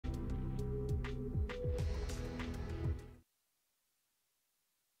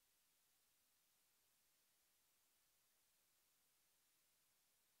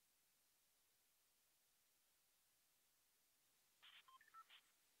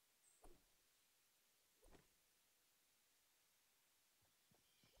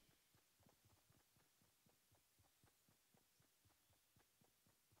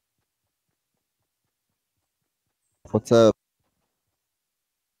What's up?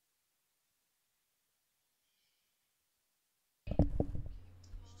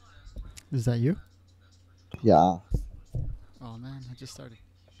 Is that you? Yeah. Oh man, I just started.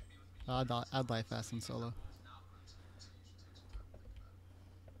 I'd die fast and solo.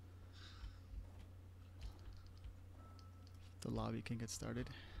 The lobby can get started.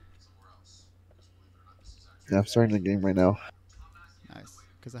 Yeah, I'm starting the game right now. Nice,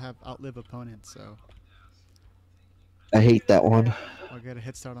 because I have outlive opponent, so I hate that one. I'll get a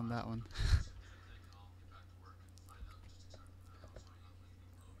head start on that one.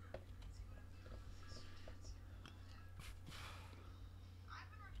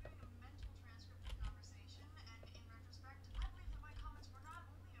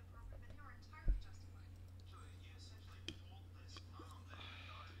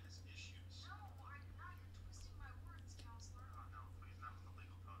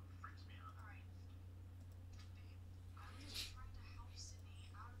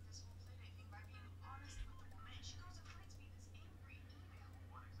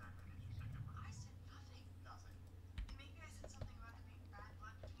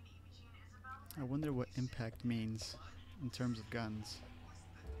 I wonder what impact means in terms of guns.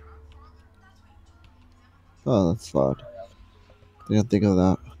 Oh, that's loud. Didn't think of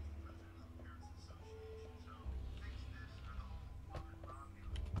that.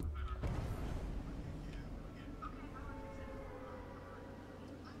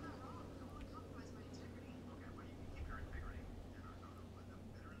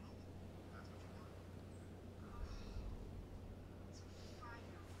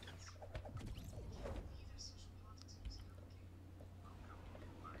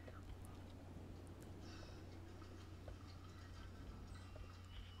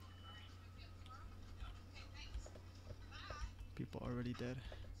 People already dead.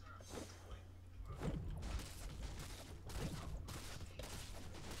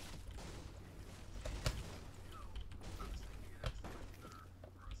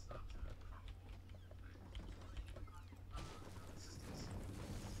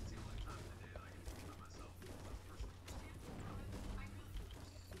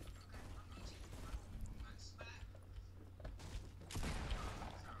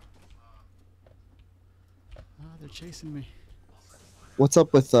 Ah, they're chasing me. What's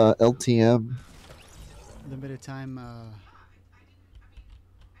up with LTM? Limited time. How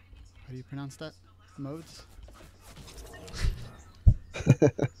do you pronounce that? Modes.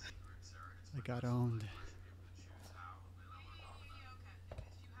 I got owned.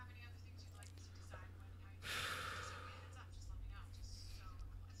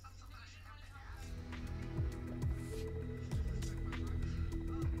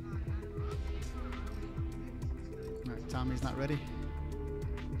 All right, Tommy's not ready.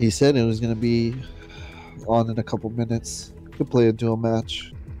 He said it was gonna be on in a couple minutes. Could play a dual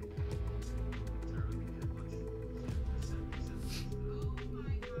match.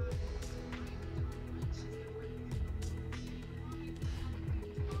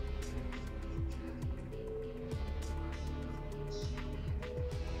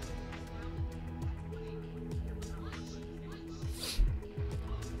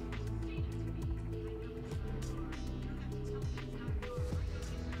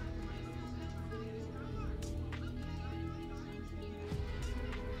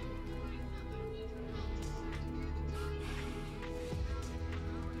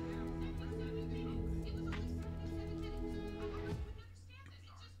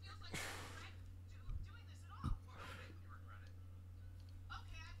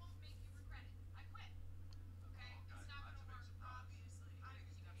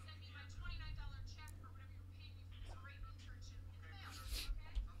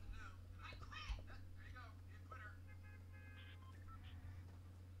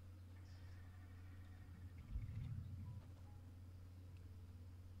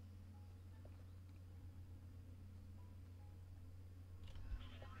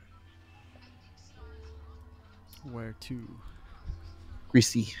 Where to?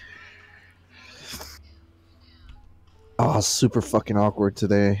 Greasy. Oh, super fucking awkward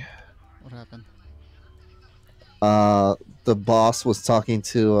today. What happened? The boss was talking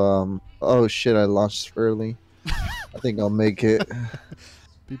to oh shit, I launched early. I think I'll make it.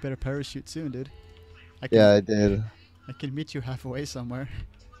 Be better parachute soon, dude. I Yeah, can I did. I can meet you halfway somewhere.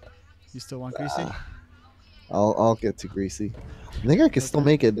 You still want greasy? Uh, I'll get to Greasy. I think I can still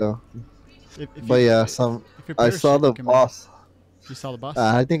Okay. make it though. If But you yeah, if your I saw parachute the can make it. boss. You saw the boss?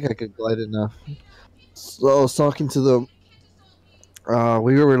 I think I could glide enough. So I was talking to the.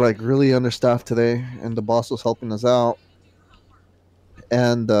 We were like really understaffed today, and the boss was helping us out.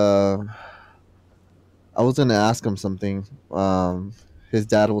 And I was gonna ask him something. His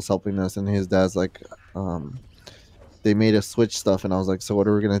dad was helping us, and his dad's like, um, they made us switch stuff, and I was like, so what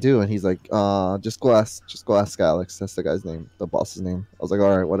are we gonna do? And he's like, just go ask Alex. That's the guy's name, the boss's name. I was like,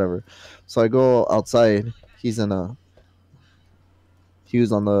 all right, whatever. So I go outside. He was on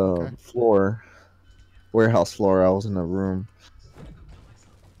the Okay. floor, warehouse floor. I was in a room.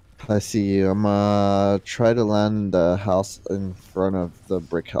 I see you. I'm try to land in the house in front of the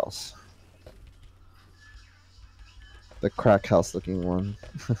brick house, the crack house looking one.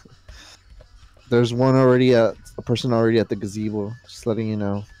 There's one already at a person already at the gazebo. Just letting you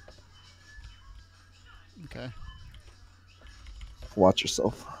know. Okay. Watch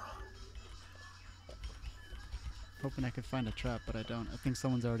yourself. Hoping I could find a trap, but I don't. I think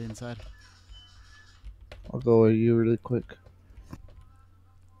someone's already inside. I'll go with you really quick.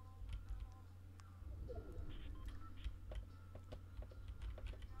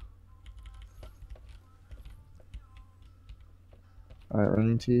 All right,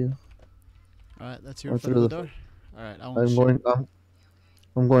 running to you. All right, that's your Or foot of through the the. door. All right, I won't I'm shoot. going.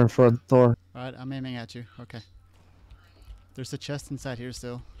 I'm going front door. All right, I'm aiming at you. Okay. There's a chest inside here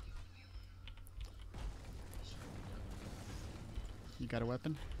still. You got a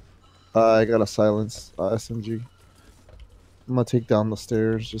weapon? I got a silence SMG. I'm gonna take down the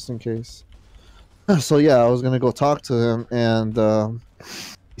stairs just in case. So yeah, I was gonna go talk to him, and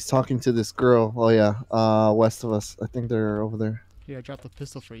he's talking to this girl. Oh yeah, west of us. I think they're over there. Here, I dropped a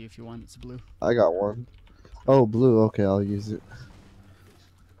pistol for you if you want. It's blue. I got one. Oh, blue. Okay, I'll use it.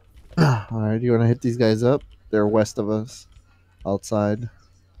 All right, you wanna hit these guys up? They're west of us, outside.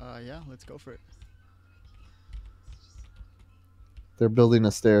 Yeah, let's go for it. They're building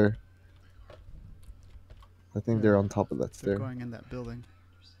a stair. I think they're Yeah, on top of that they're stair. going in that building.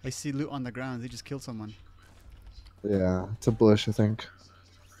 I see loot on the ground. They just killed someone. Yeah, it's a bush, I think.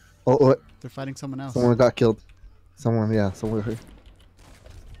 Oh, what? They're fighting someone else. Someone got killed. Someone, yeah, someone.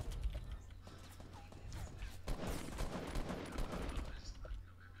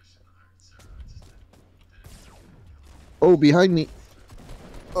 Oh, behind me.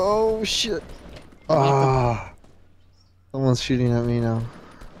 Oh, shit. I knocked him. Ah. Someone's shooting at me now.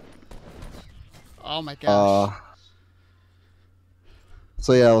 Oh my gosh.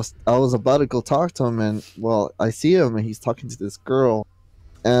 So yeah, I was about to go talk to him, and well, I see him, and he's talking to this girl,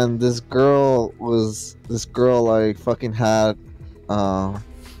 and this girl like fucking had, I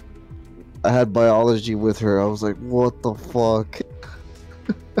had biology with her. I was like, what the fuck?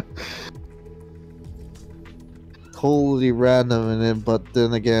 Totally random in it, but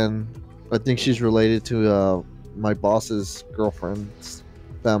then again, I think she's related to my boss's girlfriend's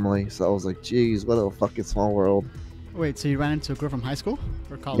family. So I was like, geez, what a fucking small world. Wait, so you ran into a girl from high school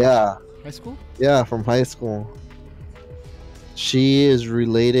or college? Yeah, High school? yeah, from high school. She is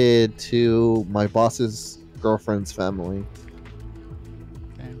related to my boss's girlfriend's family.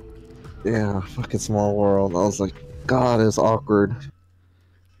 Okay. Yeah, fucking small world. I was like, God, it's awkward.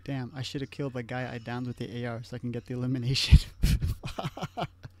 Damn, I should have killed the guy I downed with the AR so I can get the elimination.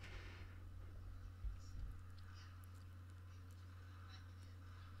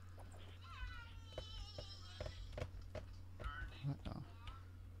 Uh-oh.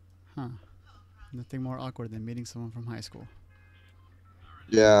 Huh. Nothing more awkward than meeting someone from high school.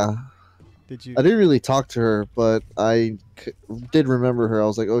 Yeah, Did you? I didn't really talk to her, but did remember her. I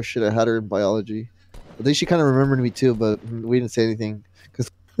was like, oh shit, I had her in biology. I think she kind of remembered me too, but we didn't say anything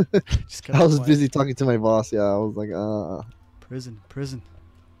because Just kept I it was quiet. busy talking to my boss. Yeah, I was like, Prison.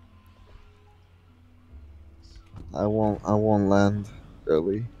 I won't land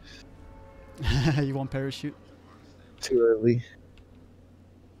early, You want parachute? too early.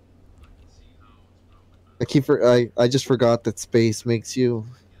 I just forgot that space makes you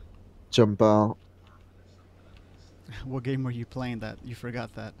jump out. What game were you playing that you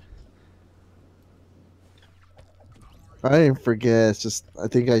forgot that? I didn't forget. It's just I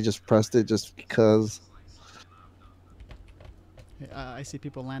think I just pressed it just because. I see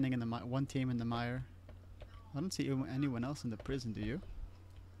people landing in the one team in the mire. I don't see anyone else in the prison. Do you?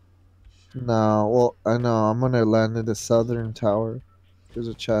 No, well, I know I'm gonna land in the southern tower. There's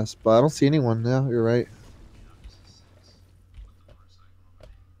a chest, but I don't see anyone now. You're right.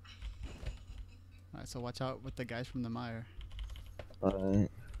 Alright, so watch out with the guys from the mire. All right.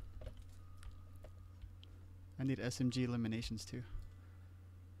 I need SMG eliminations too.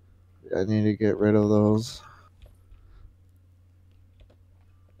 I need to get rid of those.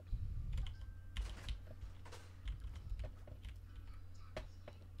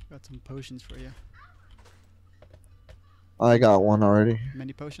 Got some potions for you. I got one already.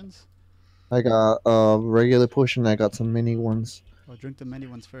 Many potions? I got a regular potion. I got some mini ones. Oh, drink the many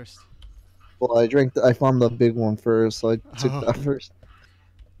ones first. Well, I found the big one first, so I took Oh, that first.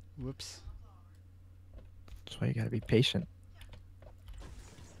 whoops. That's why you gotta be patient.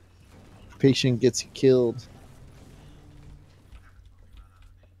 Patient gets you killed.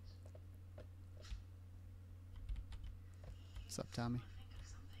 What's up, Tommy?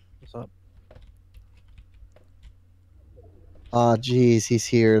 What's up? Ah, jeez, he's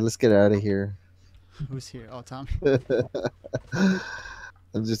here. Let's get out of here. Who's here? Oh, Tommy.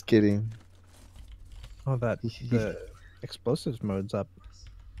 I'm just kidding. Oh, the explosives mode's up.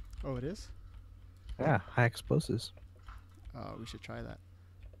 Oh, it is? Yeah, high explosives. Oh, we should try that.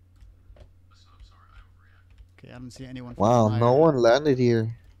 Okay, I don't see anyone from Wow, the no mire. one landed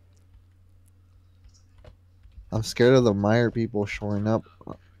here. I'm scared of the mire people showing up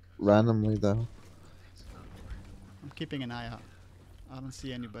randomly, though. I'm keeping an eye out. I don't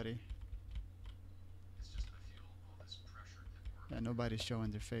see anybody. Yeah, nobody's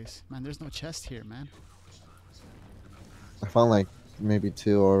showing their face. Man, there's no chest here, man. I found like maybe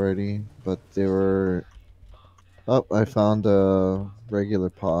two already, but they were. Oh, I found a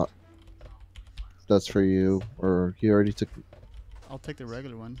regular pot. That's for you, or you already took. I'll take the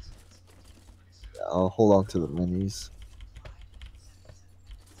regular ones. I'll hold on to the minis.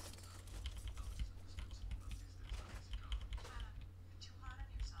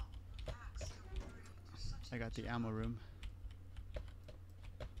 I got the ammo room.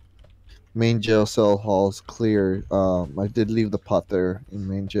 Main jail cell hall's clear. I did leave the pot there in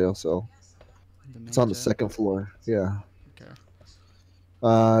main jail cell. The main It's on the jail. second floor. Yeah. Okay.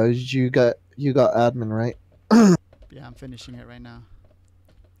 You got admin, right? Yeah, I'm finishing it right now.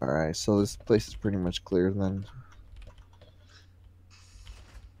 All right. So this place is pretty much clear then.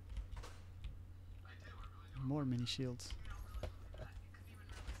 More mini shields.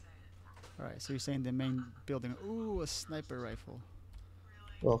 Alright, so you're saying the main building. Ooh, a sniper rifle.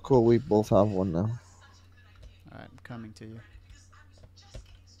 Well, cool. We both have one now. Alright, I'm coming to you.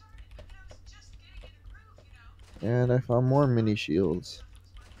 And I found more mini shields.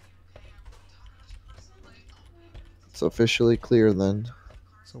 It's officially clear then.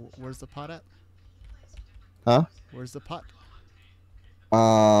 So where's the pot at? Huh? Where's the pot?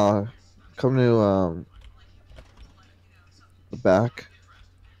 Come to the back,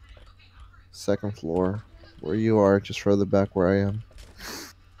 second floor, where you are, just further back where I am.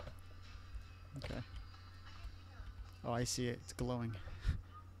 Okay. Oh, I see it. It's glowing.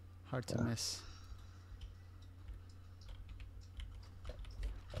 Hard to Yeah. miss.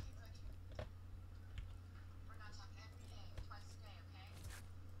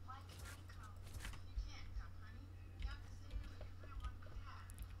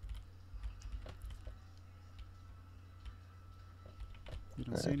 You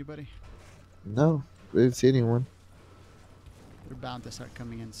don't see anybody? No, we didn't see anyone. They're bound to start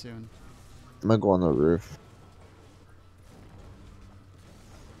coming in soon. I'm gonna go on the roof.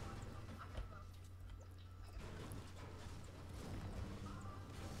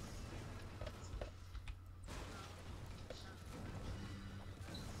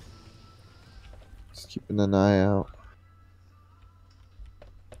 Just keeping an eye out.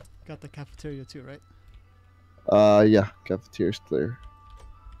 Got the cafeteria too, right? Yeah, cafeteria's clear.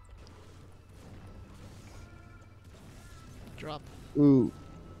 Drop. Ooh.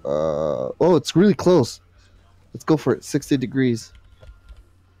 Oh, it's really close. Let's go for it. 60 degrees.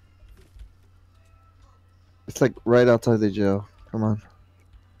 It's like right outside the jail. Come on.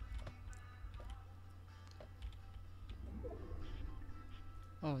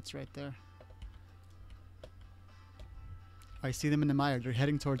 Oh, it's right there. I see them in the mire. They're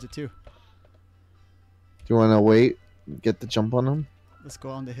heading towards it too. Do you want to wait? Get the jump on them? Let's go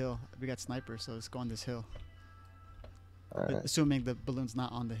on the hill. We got snipers, so let's go on this hill. Alright. Assuming the balloon's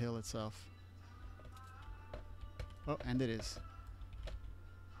not on the hill itself. Oh, and it is.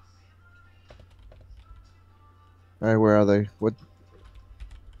 Alright, where are they? What?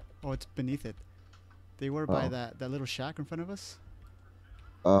 Oh, it's beneath it. They were by Oh. that little shack in front of us,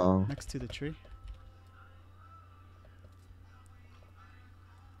 Oh. next to the tree.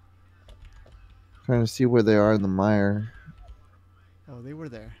 Trying to see where they are in the mire. Oh, they were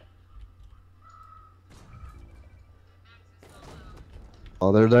there.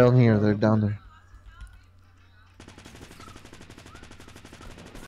 Oh, they're down here. They're down there.